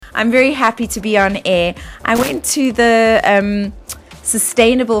I'm very happy to be on air. I went to the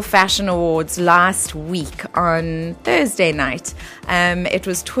Sustainable Fashion Awards last week on Thursday night. It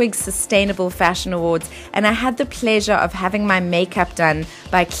was Twig's Sustainable Fashion Awards, and I had the pleasure of having my makeup done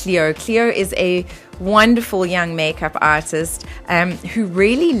by Cleo. Cleo is a wonderful young makeup artist who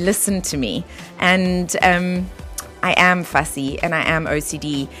really listened to me, and I am fussy and I am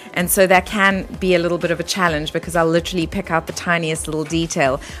OCD, and so that can be a little bit of a challenge because I'll literally pick out the tiniest little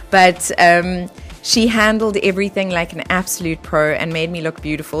detail, but she handled everything like an absolute pro and made me look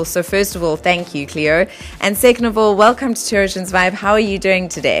beautiful. So first of all, thank you, Cleo, and second of all, welcome to Tourism's Vibe. How are you doing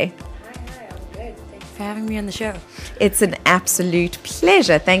today? Hi, I'm good. Thank you for having me on the show. It's an absolute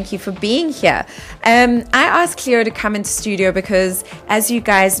pleasure. Thank you for being here. I asked Cleo to come into studio because, as you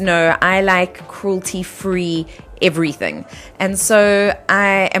guys know, I like cruelty-free everything. And so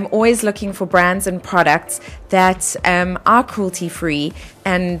I am always looking for brands and products that are cruelty-free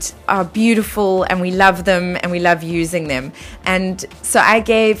and are beautiful, and we love them and we love using them. And so I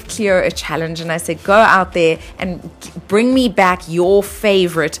gave Cleo a challenge and I said, go out there and bring me back your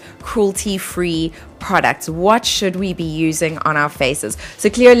favorite cruelty-free products. What should we be using on our faces? So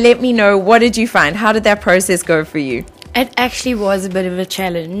Cleo, let me know, what did you find? How did that process go for you? It actually was a bit of a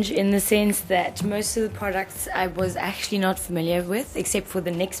challenge in the sense that most of the products I was actually not familiar with, except for the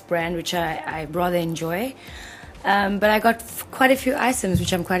next brand, which I rather enjoy. But I got quite a few items,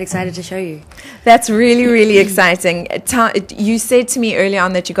 which I'm quite excited to show you. That's really, really exciting. You said to me earlier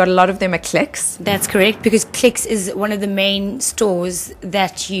on that you got a lot of them at Clicks. That's correct, because Clicks is one of the main stores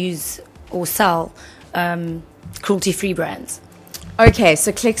that use or sell cruelty-free brands. Okay,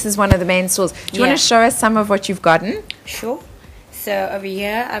 so Clicks is one of the main stores. Do you want to show us some of what you've gotten? Sure. So over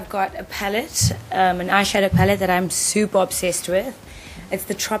here, I've got a palette, an eyeshadow palette that I'm super obsessed with. It's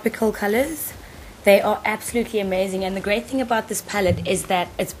the tropical colors. They are absolutely amazing. And the great thing about this palette is that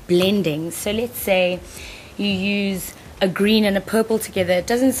it's blending. So let's say you use a green and a purple together. It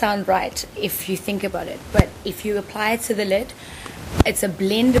doesn't sound right if you think about it. But if you apply it to the lid, it's a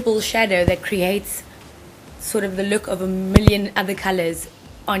blendable shadow that creates sort of the look of a million other colors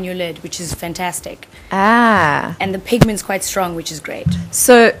on your lid, which is fantastic. And the pigment's quite strong, which is great.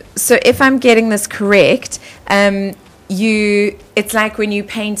 So if I'm getting this correct, it's like when you're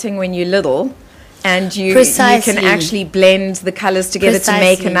painting when you're little, and you can actually blend the colors together to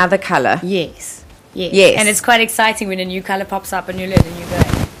make another color. Yes. And it's quite exciting when a new color pops up on your lid and you go,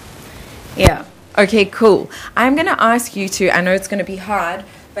 yeah. Okay, cool. I'm going to ask you to, I know it's going to be hard,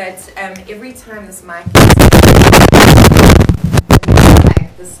 but every time this mic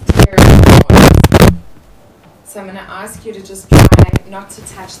like this terrible noise. So I'm going to ask you to just try not to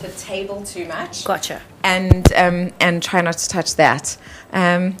touch the table too much. Gotcha. And try not to touch that.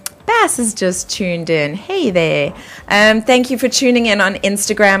 Bass has just tuned in. Hey there. Thank you for tuning in on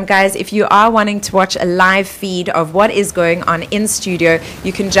Instagram, guys. If you are wanting to watch a live feed of what is going on in studio,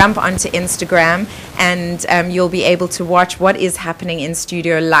 you can jump onto Instagram and you'll be able to watch what is happening in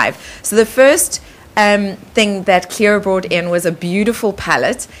studio live. So the first thing that Cleo brought in was a beautiful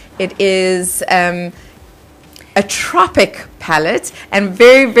palette. It is a tropic palette and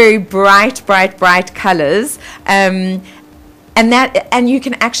very, very bright colors. And you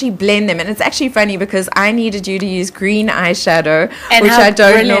can actually blend them, and it's actually funny because I needed you to use green eyeshadow, which I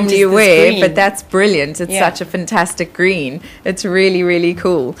don't normally wear, but that's brilliant. It's such a fantastic green. It's really, really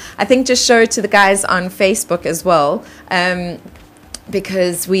cool. I think just show it to the guys on Facebook as well,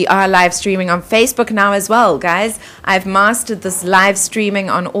 because we are live streaming on Facebook now as well, guys. I've mastered this live streaming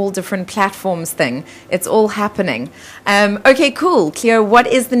on all different platforms thing. It's all happening. Okay, cool. Cleo, what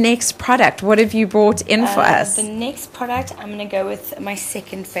is the next product? What have you brought in for us? The next product, I'm going to go with my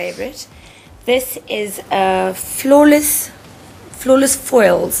second favorite. This is a flawless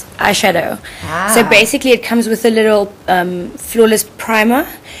foils eyeshadow. So basically it comes with a little flawless primer.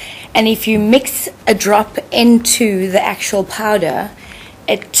 And if you mix a drop into the actual powder,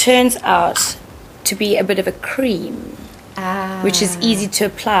 it turns out to be a bit of a cream, which is easy to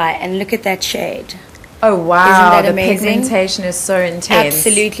apply. And look at that shade. Oh, wow. Isn't that amazing? The pigmentation is so intense.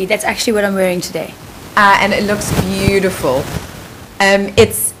 Absolutely. That's actually what I'm wearing today. And it looks beautiful.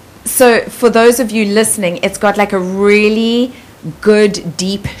 So for those of you listening, it's got like a really good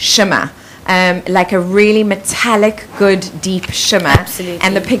deep shimmer. Like a really metallic, good, deep shimmer. Absolutely.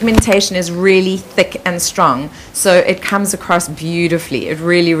 And the pigmentation is really thick and strong. So it comes across beautifully. It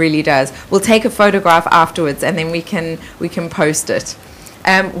really, really does. We'll take a photograph afterwards and then we can post it.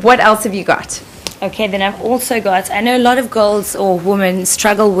 What else have you got? Okay, then I've also got, I know a lot of girls or women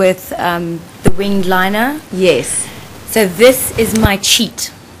struggle with the winged liner. Yes. So this is my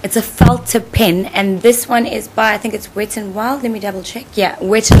cheat. It's a felt tip pen, and this one is by, I think it's Wet n Wild. Let me double check. Yeah,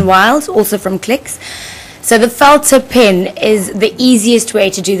 Wet n Wild, also from Clicks. So the felt tip pen is the easiest way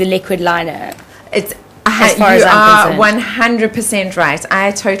to do the liquid liner. It's As far you as I'm are concerned. 100% right.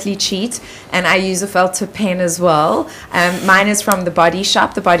 I totally cheat, and I use a felt tip pen as well. Mine is from the Body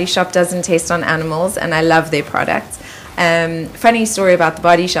Shop. The Body Shop doesn't test on animals, and I love their products. Funny story about the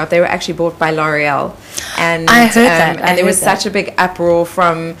Body Shop. They were actually bought by L'Oreal, and I heard that. And there was such a big uproar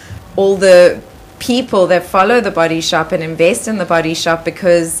from all the people that follow the Body Shop and invest in the Body Shop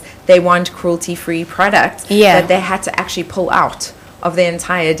because they want cruelty-free products. Yeah. That they had to actually pull out of the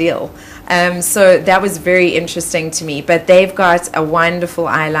entire deal. So that was very interesting to me. But they've got a wonderful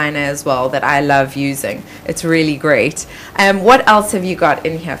eyeliner as well that I love using. It's really great. What else have you got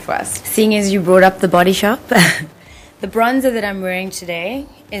in here for us? Seeing as you brought up the Body Shop, the bronzer that I'm wearing today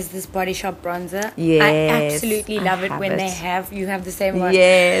is this Body Shop bronzer. Yes, I absolutely love it when it. you have the same one.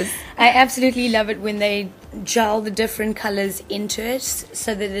 Yes. I absolutely love it when they gel the different colors into it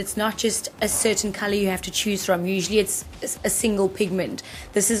so that it's not just a certain color you have to choose from. Usually it's a single pigment.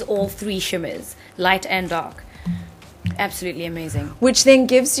 This is all 3 shimmers, light and dark. Absolutely amazing. Which then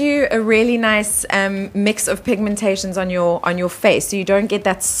gives you a really nice mix of pigmentations on your face, so you don't get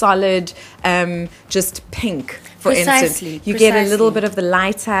that solid just pink. For instance, you get a little bit of the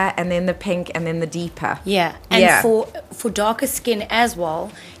lighter, and then the pink, and then the deeper. Yeah, and for darker skin as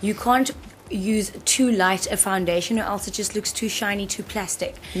well, you can't use too light a foundation, or else it just looks too shiny, too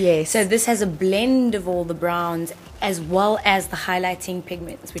plastic. Yes. So this has a blend of all the browns as well as the highlighting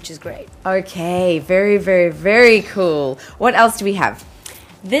pigments, which is great. Okay, very, very, very cool. What else do we have?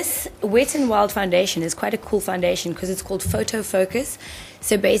 This Wet n Wild foundation is quite a cool foundation because it's called Photo Focus.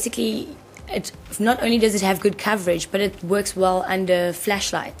 So basically, it not only does it have good coverage, but it works well under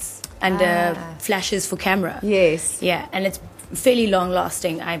flashlights, under flashes for camera. Yes. Yeah, and it's fairly long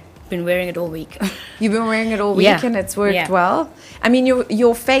lasting. I've been wearing it all week. You've been wearing it all week, Yeah. and it's worked Yeah. well. I mean,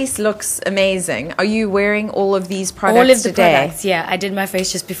 your face looks amazing. Are you wearing all of these products All of the today? products, yeah. I did my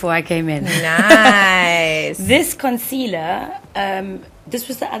face just before I came in. Nice. This concealer, this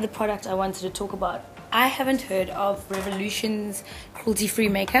was the other product I wanted to talk about. I haven't heard of Revolution's cruelty-free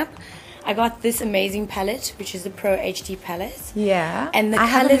makeup. I got this amazing palette, which is the Pro HD palette. Yeah. And the I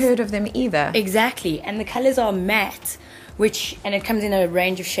haven't colours- heard of them either. Exactly. And the colors are matte, and it comes in a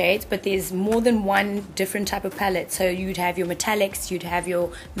range of shades, but there's more than one different type of palette. So you'd have your metallics, you'd have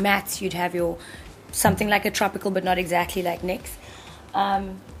your mattes, you'd have your something like a tropical, but not exactly like NYX.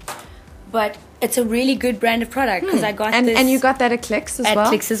 But it's a really good brand of product because I got this. And you got that at Clicks as well? At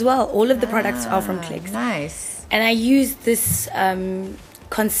Clicks as well. All of the products are from Clicks. Nice. And I used this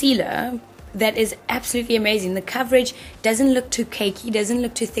concealer that is absolutely amazing. The coverage doesn't look too cakey, doesn't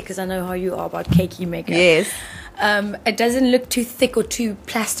look too thick, because I know how you are about cakey makeup. Yes. It doesn't look too thick or too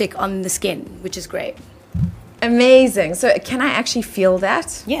plastic on the skin, which is great. Amazing. So can I actually feel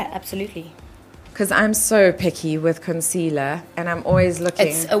that? Yeah, absolutely. Because I'm so picky with concealer, and I'm always looking.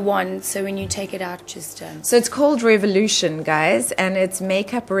 It's a wand, so when you take it out, just... So it's called Revolution, guys, and it's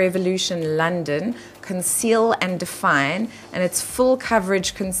Makeup Revolution London, Conceal and Define, and it's full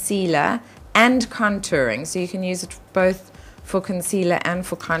coverage concealer and contouring. So you can use it both for concealer and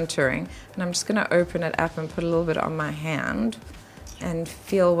for contouring. And I'm just going to open it up and put a little bit on my hand and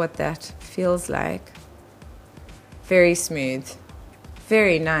feel what that feels like. Very smooth.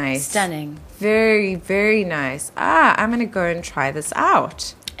 Very nice. Stunning. Very, very nice. I'm going to go and try this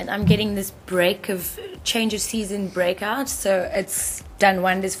out. And I'm getting this change of season breakout, so it's done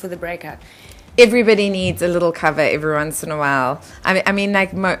wonders for the breakout. Everybody needs a little cover every once in a while. I mean,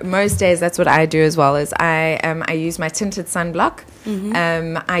 like most days, that's what I do as well. Is I use my tinted sunblock.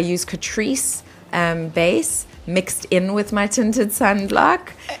 Mm-hmm. I use Catrice base mixed in with my tinted sunblock.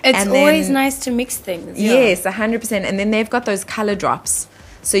 It's always nice to mix things. Yeah. Yes, 100%. And then they've got those color drops.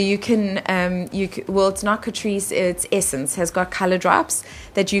 So you can, well, it's not Catrice, it's Essence, has got color drops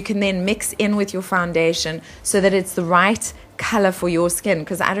that you can then mix in with your foundation so that it's the right color for your skin.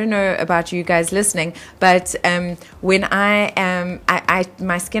 Because I don't know about you guys listening, but when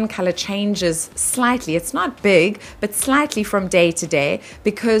my skin color changes slightly. It's not big, but slightly from day to day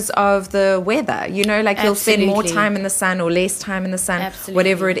because of the weather. You know, like you'll spend more time in the sun or less time in the sun,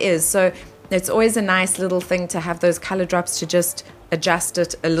 whatever it is. So it's always a nice little thing to have those color drops to just adjust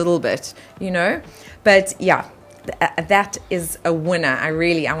it a little bit, you know. But yeah, that is a winner. I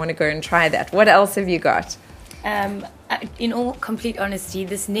want to go and try that. What else have you got? In all complete honesty,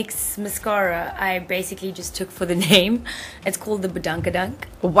 this NYX mascara I basically just took for the name. It's called the Badunkadunk.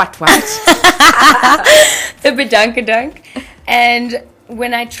 What? The Badunkadunk. And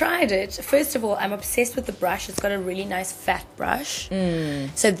when I tried it, first of all, I'm obsessed with the brush. It's got a really nice fat brush.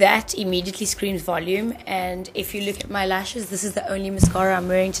 So that immediately screams volume. And if you look at my lashes, this is the only mascara I'm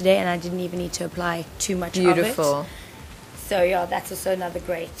wearing today, and I didn't even need to apply too much of it. Beautiful. So yeah, that's also another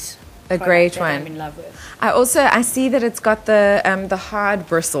great A great one. I'm in love with. I see that it's got the hard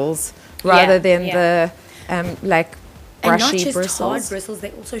bristles rather than the like And brushy not just bristles. hard bristles,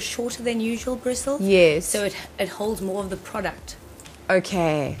 they're also shorter than usual bristles. Yes. So it holds more of the product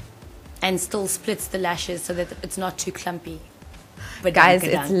Okay. and still splits the lashes so that it's not too clumpy. Guys,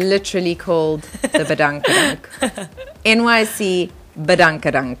 it's literally called the Badunkadunk. NYC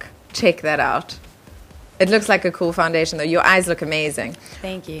Badunkadunk. Check that out. It looks like a cool foundation, though. Your eyes look amazing.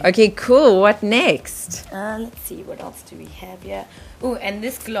 Thank you. Okay, cool. What next? Let's see, what else do we have here? Oh, and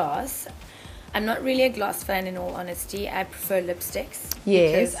this gloss, I'm not really a gloss fan in all honesty. I prefer lipsticks.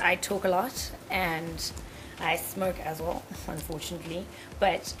 Yes. Because I talk a lot and I smoke as well, unfortunately.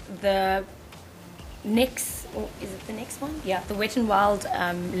 But the NYX, or is it the NYX one? Yeah, the Wet n Wild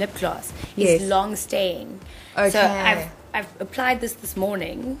lip gloss Yes. is long staying. Okay. So I've applied this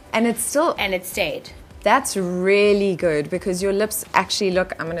morning And it's still... and it stayed. That's really good because your lips actually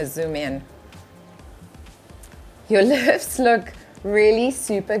look... I'm going to zoom in. Your lips look really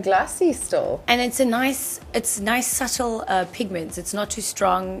super glossy still. And it's nice subtle pigments. It's not too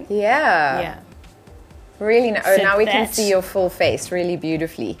strong. Yeah. Yeah. Really. Oh, So now we can that- see your full face really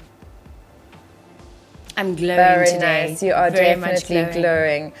beautifully. I'm glowing Very today. nice. You are Very much definitely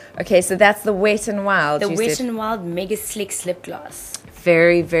glowing. Okay, so that's the Wet n Wild. The you Wet said. n Wild Mega Slick Lip Gloss.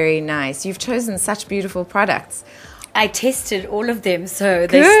 Very, very nice. You've chosen such beautiful products. I tested all of them, so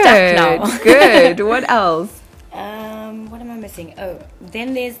they're stuck now. Good. What else? What am I missing? Oh,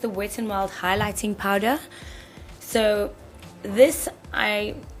 then there's the Wet n Wild Highlighting Powder. So this,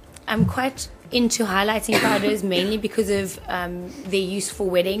 I'm quite into highlighting powders mainly because of their use for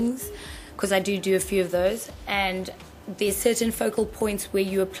weddings, because I do a few of those. And there's certain focal points where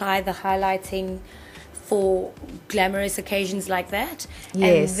you apply the highlighting for glamorous occasions like that.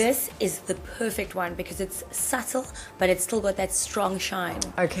 Yes. And this is the perfect one because it's subtle, but it's still got that strong shine.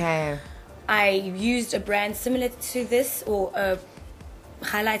 Okay. I used a brand similar to this, or a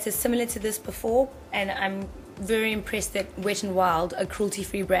highlighter similar to this before, and I'm very impressed that Wet n Wild, a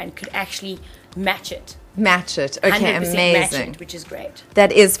cruelty-free brand, could actually match it. Match it. Okay, 100% amazing. match it, which is great.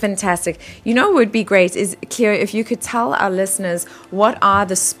 That is fantastic. You know what would be great is, Cleo, if you could tell our listeners what are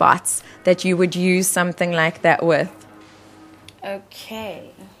the spots that you would use something like that with?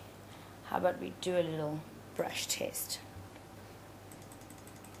 Okay. How about we do a little brush test?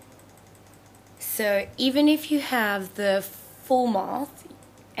 So even if you have the full mouth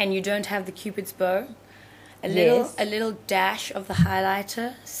and you don't have the Cupid's bow, a little dash of the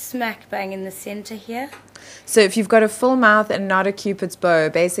highlighter, smack bang in the center here. So if you've got a full mouth and not a Cupid's bow,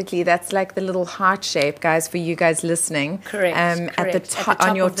 basically that's like the little heart shape, guys, for you guys listening. Correct. At the top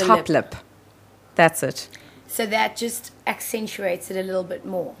on your of the top lip. That's it. So that just accentuates it a little bit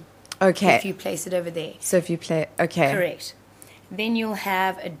more. Okay. If you place it over there. So if you play, okay. Correct. Then you'll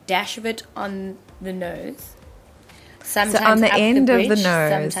have a dash of it on the nose. Sometimes on the up end the of the bridge,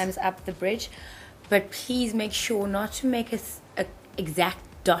 nose. sometimes up the bridge. But please make sure not to make a exact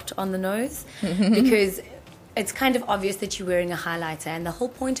dot on the nose because it's kind of obvious that you're wearing a highlighter, and the whole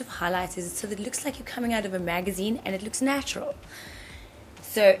point of highlighters is so that it looks like you're coming out of a magazine and it looks natural.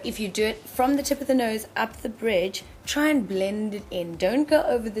 So if you do it from the tip of the nose up the bridge, try and blend it in. Don't go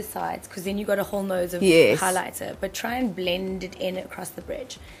over the sides because then you got a whole nose of Yes. highlighter, but try and blend it in across the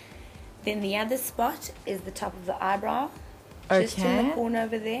bridge. Then the other spot is the top of the eyebrow, just in Okay. the corner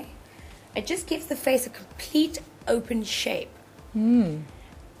over there. It just gives the face a complete open shape. Hmm.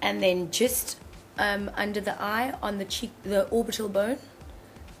 And then just under the eye, on the cheek, the orbital bone,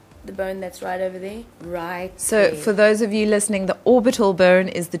 the bone that's right over there, right So there. for those of you listening, the orbital bone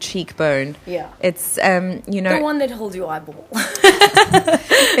is the cheekbone. Yeah. It's the one that holds your eyeball.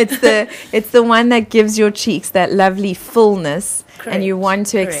 it's the one that gives your cheeks that lovely fullness, and you Correct, want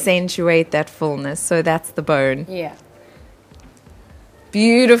to correct. accentuate that fullness. So that's the bone. Yeah.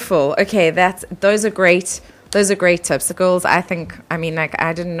 Beautiful. Okay, those are great. Those are great tips. The girls, I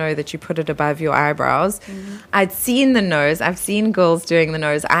didn't know that you put it above your eyebrows. Mm-hmm. I'd seen the nose. I've seen girls doing the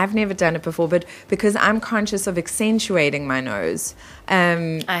nose. I've never done it before, but because I'm conscious of accentuating my nose.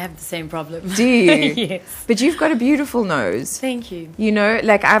 I have the same problem. Do you? Yes. But you've got a beautiful nose. Thank you. You know,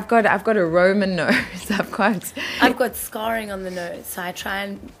 like I've got a Roman nose. I've got scarring on the nose, so I try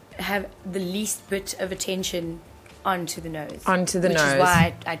and have the least bit of attention onto the nose. Onto the which nose. is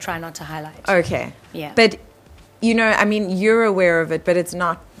why I try not to highlight. Okay. Yeah. But you know, I mean, you're aware of it, but it's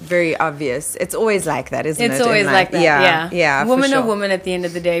not very obvious. It's always like that, isn't it? It's always like that. Yeah. Woman or woman at the end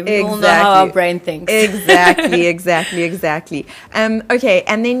of the day. We all know how our brain thinks. Exactly. Okay,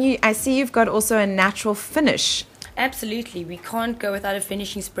 and then I see you've got also a natural finish. Absolutely. We can't go without a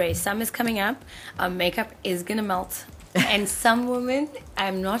finishing spray. Summer's coming up. Our makeup is going to melt. And some women,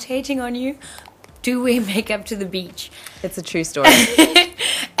 I'm not hating on you, do wear makeup to the beach. It's a true story.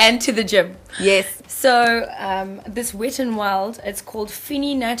 And to the gym. Yes. So this Wet n Wild, it's called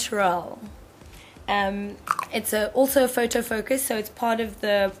Fini Natural. It's also a photo focus, so it's part of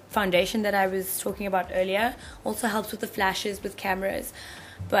the foundation that I was talking about earlier. Also helps with the flashes with cameras.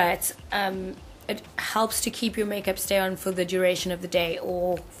 But it helps to keep your makeup stay on for the duration of the day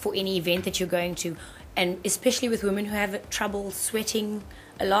or for any event that you're going to. And especially with women who have trouble sweating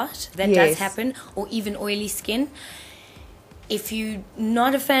a lot, that does happen, or even oily skin. If you're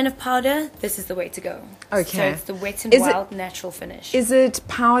not a fan of powder, this is the way to go. Okay. So it's the Wet n Wild natural finish. Is it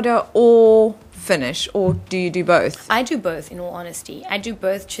powder or finish, or do you do both? I do both, in all honesty. I do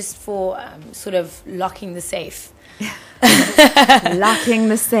both just for sort of locking the safe. Locking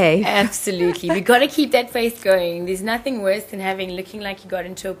the safe. Absolutely. We got to keep that face going. There's nothing worse than looking like you got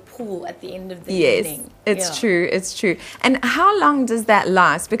into a pool at the end of the evening. It's true. And how long does that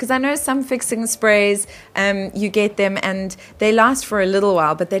last? Because I know some fixing sprays, you get them and they last for a little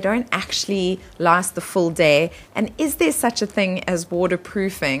while, but they don't actually last the full day. And is there such a thing as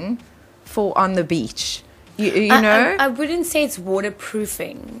waterproofing for on the beach? You know? I wouldn't say it's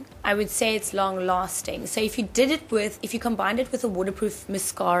waterproofing. I would say it's long lasting. So if you combined it with a waterproof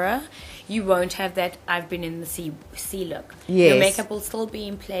mascara, you won't have that I've been in the sea look. Yes. Your makeup will still be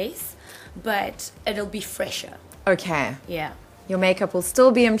in place, but it'll be fresher. Okay. Yeah. Your makeup will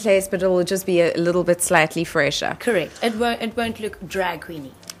still be in place, but it will just be a little bit slightly fresher. Correct. It won't look drag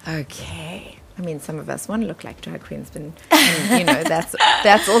queeny. Okay. I mean, some of us want to look like drag queens, but you know,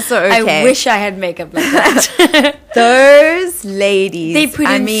 that's also okay. I wish I had makeup like that. Those ladies, they put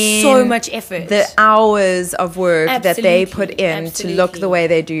in so much effort. The hours of work that they put in to look the way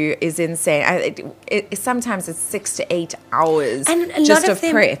they do is insane. Sometimes it's 6 to 8 hours just of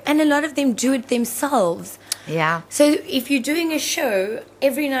prep. And a lot of them do it themselves. Yeah. So if you're doing a show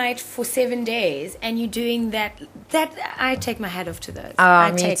every night for 7 days and you're doing that I take my hat off to those.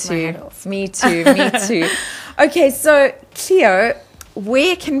 My hat off. Me too. Okay, so Cleo,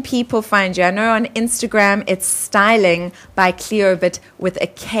 where can people find you? I know on Instagram it's Styling by Cleo, but with a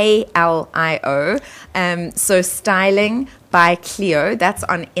Klio. So Styling by Cleo, that's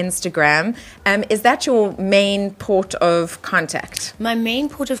on Instagram. Is that your main port of contact? My main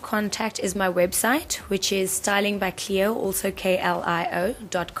port of contact is my website, which is Styling by Cleo, also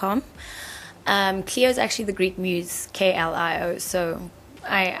Klio.com. Cleo is actually the Greek muse, Klio, so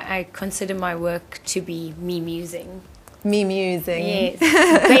I consider my work to be me musing. Me musing. Yes.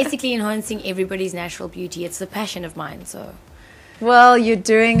 Basically enhancing everybody's natural beauty. It's a passion of mine, so... Well, you're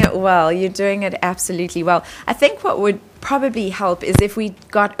doing it well. You're doing it absolutely well. I think what would probably help is if we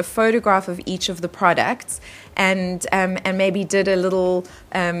got a photograph of each of the products and maybe did a little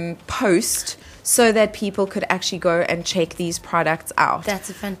post so that people could actually go and check these products out.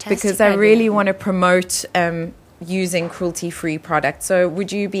 That's a fantastic Because I really want to promote using cruelty-free products. So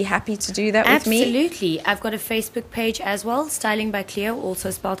would you be happy to do that with me? Absolutely. I've got a Facebook page as well, Styling by Cleo,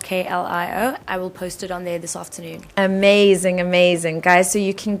 also spelled Klio. I will post it on there this afternoon. Amazing. Guys, so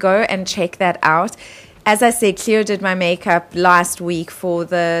you can go and check that out. As I said, Cleo did my makeup last week for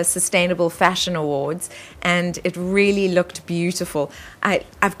the Sustainable Fashion Awards, and it really looked beautiful.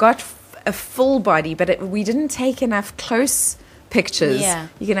 I've got a full body, but we didn't take enough close pictures. Yeah.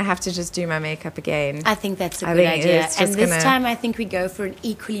 You're going to have to just do my makeup again. I think that's a good idea. And this time I think we go for an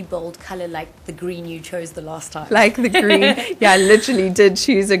equally bold color like the green you chose the last time. Like the green. Yeah, I literally did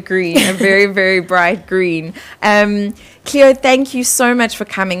choose a green, a very, very bright green. Cleo, thank you so much for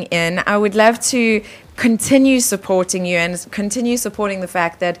coming in. I would love to continue supporting you and continue supporting the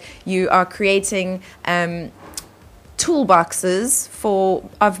fact that you are creating toolboxes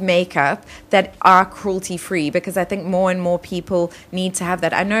of makeup that are cruelty free, because I think more and more people need to have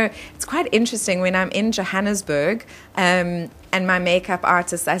that. I know it's quite interesting when I'm in Johannesburg and my makeup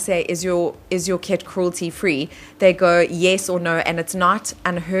artist, I say, is your kit cruelty free? They go yes or no, and it's not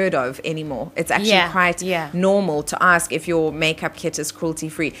unheard of anymore. It's actually quite normal to ask if your makeup kit is cruelty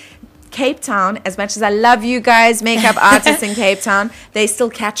free. Cape Town, as much as I love you guys, makeup artists in Cape Town, they're still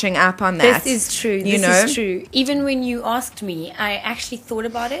catching up on that. This is true. This is true. Even when you asked me, I actually thought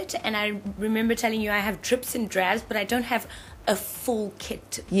about it, and I remember telling you I have drips and drabs, but I don't have a full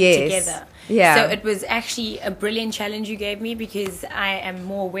kit Yes. together. Yeah. So it was actually a brilliant challenge you gave me, because I am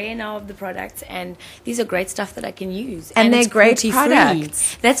more aware now of the products, and these are great stuff that I can use. And they're it's great cruelty-free.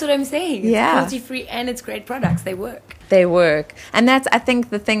 products. That's what I'm saying. It's Yeah. cruelty-free and it's great products. They work. They work. And that's, I think,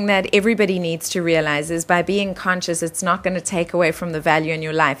 the thing that everybody needs to realize is by being conscious, it's not going to take away from the value in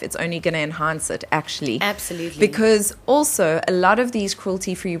your life. It's only going to enhance it, actually. Absolutely. Because also, a lot of these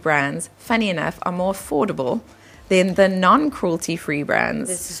cruelty-free brands, funny enough, are more affordable than the non-cruelty-free brands.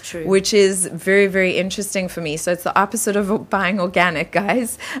 This is true. Which is very, very interesting for me. So it's the opposite of buying organic,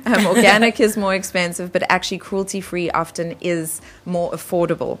 guys. Organic is more expensive, but actually cruelty-free often is more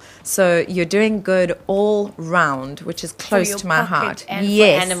affordable. So you're doing good all round, which is close to my heart. And for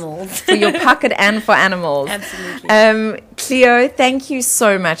animals. For your pocket and for animals. Absolutely. Cleo, thank you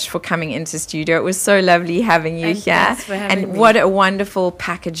so much for coming into studio. It was so lovely having you here. Thanks for having me. What a wonderful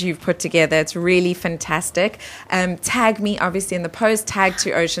package you've put together. It's really fantastic. Tag me, obviously, in the post, tag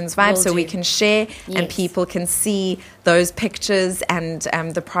to Oceans Vibe so we can share and people can see those pictures and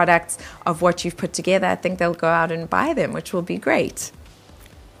the products of what you've put together. I think they'll go out and buy them, which will be great.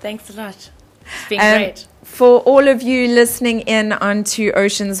 Thanks a lot. It's been great. For all of you listening in onto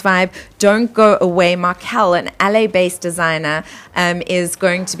Oceans Vibe, don't go away. Markel, an LA-based designer, is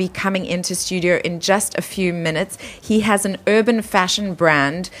going to be coming into studio in just a few minutes. He has an urban fashion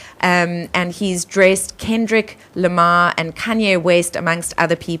brand, and he's dressed Kendrick Lamar and Kanye West, amongst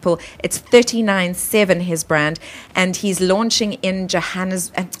other people. It's 39/7, his brand, and he's launching in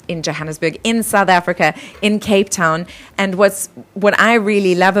Johannesburg, in South Africa, in Cape Town. And what I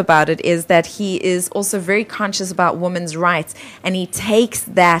really love about it is that he is also very conscious about women's rights, and he takes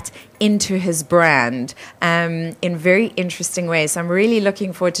that into his brand in very interesting ways. So I'm really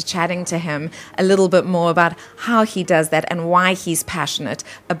looking forward to chatting to him a little bit more about how he does that and why he's passionate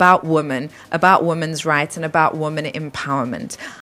about women, about women's rights, and about women empowerment.